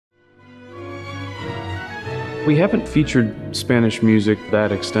We haven't featured Spanish music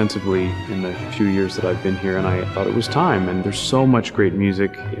that extensively in the few years that I've been here, and I thought it was time. And there's so much great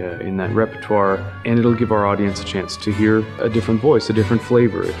music in that repertoire, and it'll give our audience a chance to hear a different voice, a different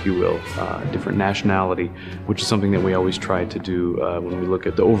flavor, if you will, a different nationality, which is something that we always try to do when we look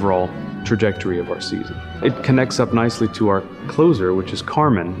at the overall trajectory of our season. It connects up nicely to our closer, which is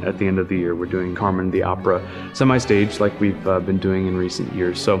Carmen at the end of the year. We're doing Carmen the opera semi-stage like we've been doing in recent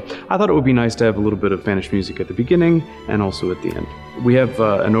years. So I thought it would be nice to have a little bit of Spanish music at the beginning and also at the end. We have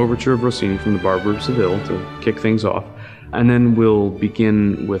an overture of Rossini from the Barber of Seville to kick things off. And then we'll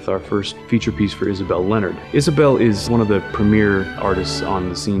begin with our first feature piece for Isabel Leonard. Isabel is one of the premier artists on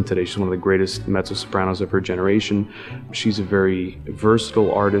the scene today. She's one of the greatest mezzo-sopranos of her generation. She's a very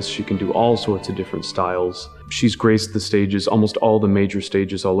versatile artist. She can do all sorts of different styles. She's graced the stages, almost all the major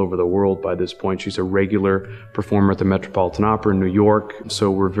stages all over the world by this point. She's a regular performer at the Metropolitan Opera in New York, so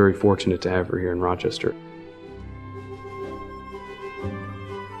we're very fortunate to have her here in Rochester.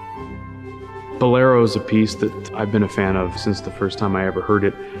 Boléro is a piece that I've been a fan of since the first time I ever heard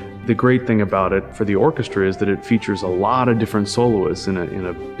it. The great thing about it for the orchestra is that it features a lot of different soloists in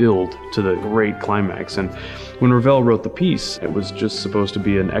a build to the great climax. And when Ravel wrote the piece, it was just supposed to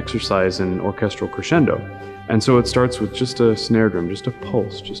be an exercise in orchestral crescendo. And so it starts with just a snare drum, just a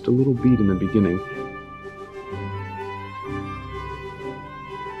pulse, just a little beat in the beginning.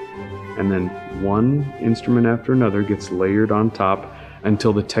 And then one instrument after another gets layered on top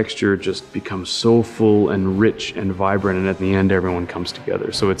until the texture just becomes so full and rich and vibrant, and at the end everyone comes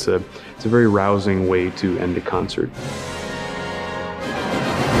together. So it's a very rousing way to end a concert.